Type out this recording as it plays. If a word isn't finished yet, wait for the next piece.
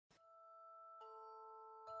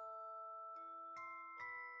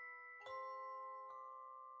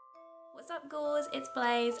What's up ghouls, it's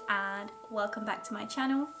Blaze and welcome back to my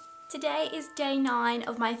channel. Today is day 9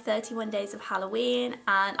 of my 31 days of Halloween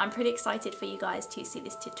and I'm pretty excited for you guys to see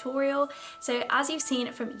this tutorial. So as you've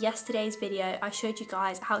seen from yesterday's video, I showed you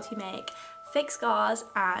guys how to make fake scars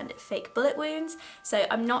and fake bullet wounds. So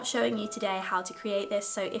I'm not showing you today how to create this,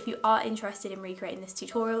 so if you are interested in recreating this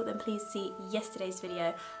tutorial then please see yesterday's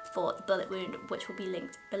video for the bullet wound, which will be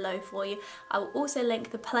linked below for you. I will also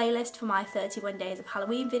link the playlist for my 31 days of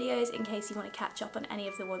Halloween videos in case you want to catch up on any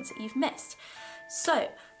of the ones that you've missed. So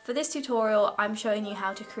for this tutorial I'm showing you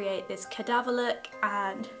how to create this cadaver look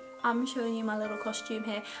and I'm showing you my little costume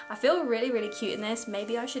here. I feel really cute in this.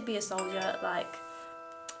 Maybe I should be a soldier. Like,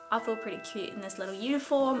 I feel pretty cute in this little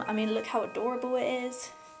uniform. I mean, look how adorable it is.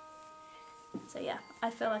 So yeah, I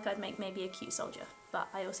feel like I'd make maybe a cute soldier, but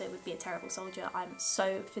I also would be a terrible soldier. I'm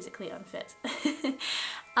so physically unfit.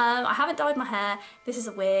 I haven't dyed my hair. This is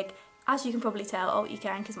a wig. As you can probably tell, oh you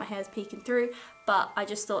can because my hair is peeking through, but I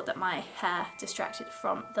just thought that my hair distracted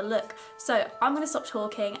from the look. So I'm going to stop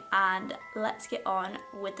talking and let's get on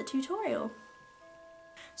with the tutorial.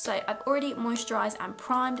 So I've already moisturised and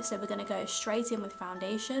primed, so we're going to go straight in with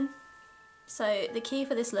foundation. So the key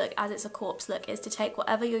for this look, as it's a corpse look, is to take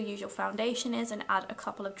whatever your usual foundation is and add a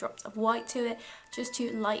couple of drops of white to it, just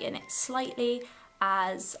to lighten it slightly,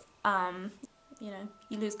 as you know,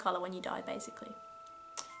 you lose colour when you die basically.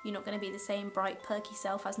 You're not going to be the same bright perky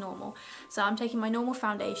self as normal. So I'm taking my normal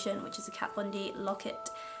foundation, which is a Kat Von D Lock-It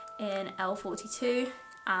in L42,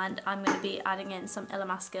 and I'm going to be adding in some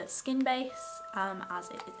Illamasqua Skin Base, as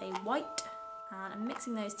it is a white, and I'm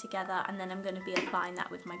mixing those together and then I'm going to be applying that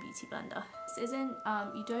with my beauty blender. This isn't,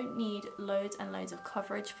 you don't need loads and loads of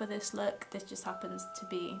coverage for this look. This just happens to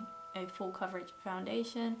be a full coverage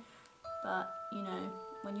foundation, but you know,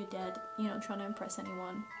 when you're dead, you're not trying to impress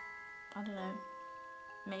anyone. I don't know.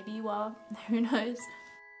 Maybe you are, who knows.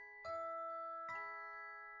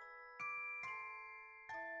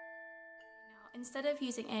 Now, instead of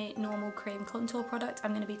using a normal cream contour product,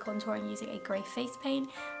 I'm going to be contouring using a grey face paint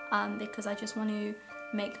because I just want to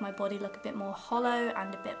make my body look a bit more hollow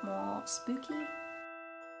and a bit more spooky. Now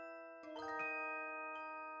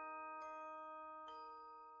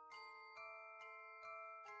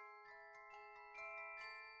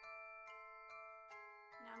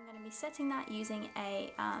I'm going to be setting that using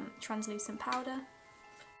a translucent powder.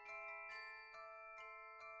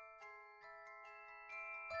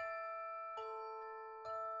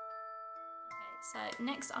 So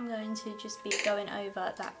next I'm going to just be going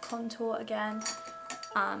over that contour again,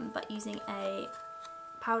 but using a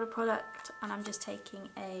powder product, and I'm just taking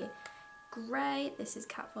a grey. This is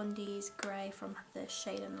Kat Von D's grey from the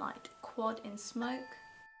Shade and Light Quad in Smoke.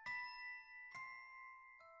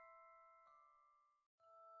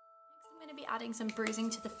 Next I'm going to be adding some bruising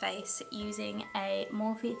to the face using a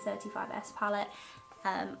Morphe 35S palette.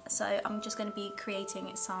 So I'm just going to be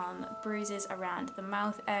creating some bruises around the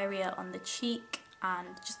mouth area, on the cheek, and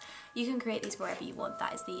just, you can create these wherever you want.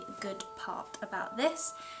 That is the good part about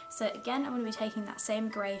this. So again, I'm going to be taking that same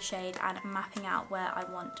grey shade and mapping out where I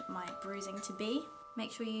want my bruising to be.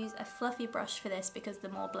 Make sure you use a fluffy brush for this because the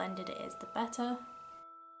more blended it is, the better.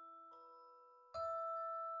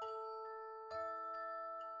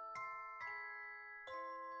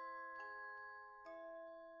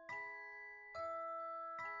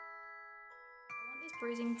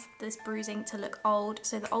 This bruising to look old,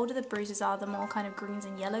 so the older the bruises are, the more kind of greens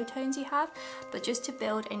and yellow tones you have. But just to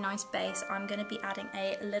build a nice base, I'm going to be adding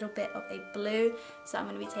a little bit of a blue, so I'm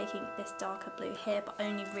going to be taking this darker blue here, but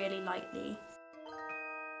only really lightly.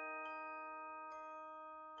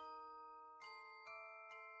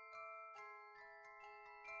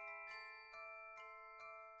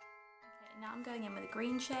 Okay, now I'm going in with a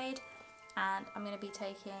green shade, and I'm going to be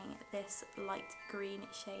taking this light green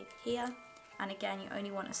shade here. And again, you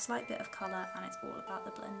only want a slight bit of colour and it's all about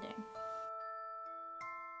the blending.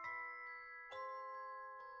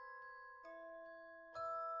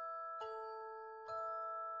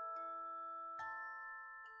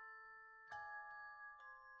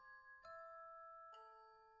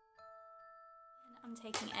 And I'm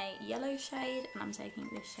taking a yellow shade and I'm taking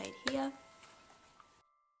this shade here.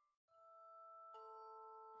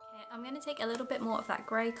 Okay, I'm going to take a little bit more of that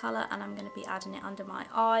grey colour and I'm going to be adding it under my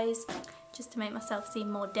eyes, just to make myself seem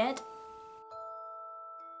more dead.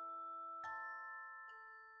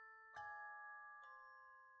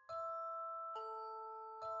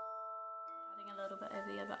 Adding a little bit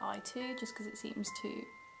over the other eye too, just because it seems too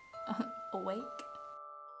awake.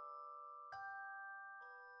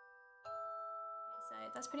 So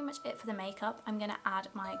that's pretty much it for the makeup. I'm going to add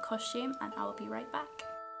my costume and I will be right back.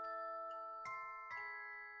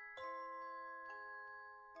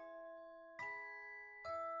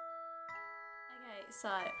 So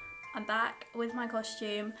I'm back with my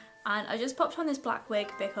costume, and I just popped on this black wig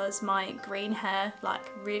because my green hair like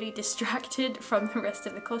really distracted from the rest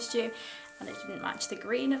of the costume and it didn't match the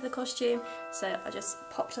green of the costume, so I just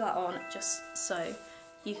popped that on just so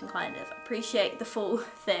you can kind of appreciate the full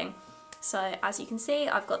thing. So as you can see,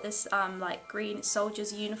 I've got this like green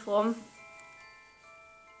soldier's uniform.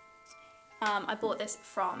 I bought this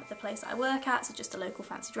from the place I work at, so just a local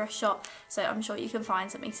fancy dress shop, so I'm sure you can find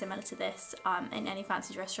something similar to this in any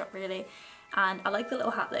fancy dress shop really, and I like the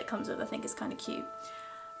little hat that it comes with. I think it's kind of cute.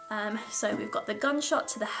 So we've got the gunshot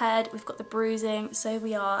to the head, we've got the bruising, so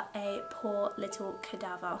we are a poor little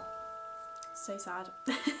cadaver. So sad.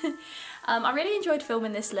 I really enjoyed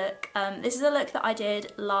filming this look. This is a look that I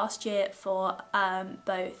did last year for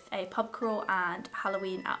both a pub crawl and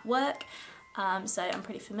Halloween at work. So I'm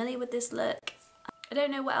pretty familiar with this look. I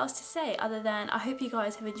don't know what else to say other than I hope you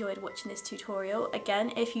guys have enjoyed watching this tutorial.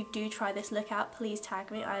 Again, if you do try this look out, please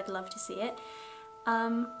tag me, I'd love to see it.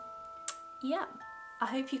 Yeah, I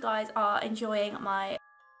hope you guys are enjoying my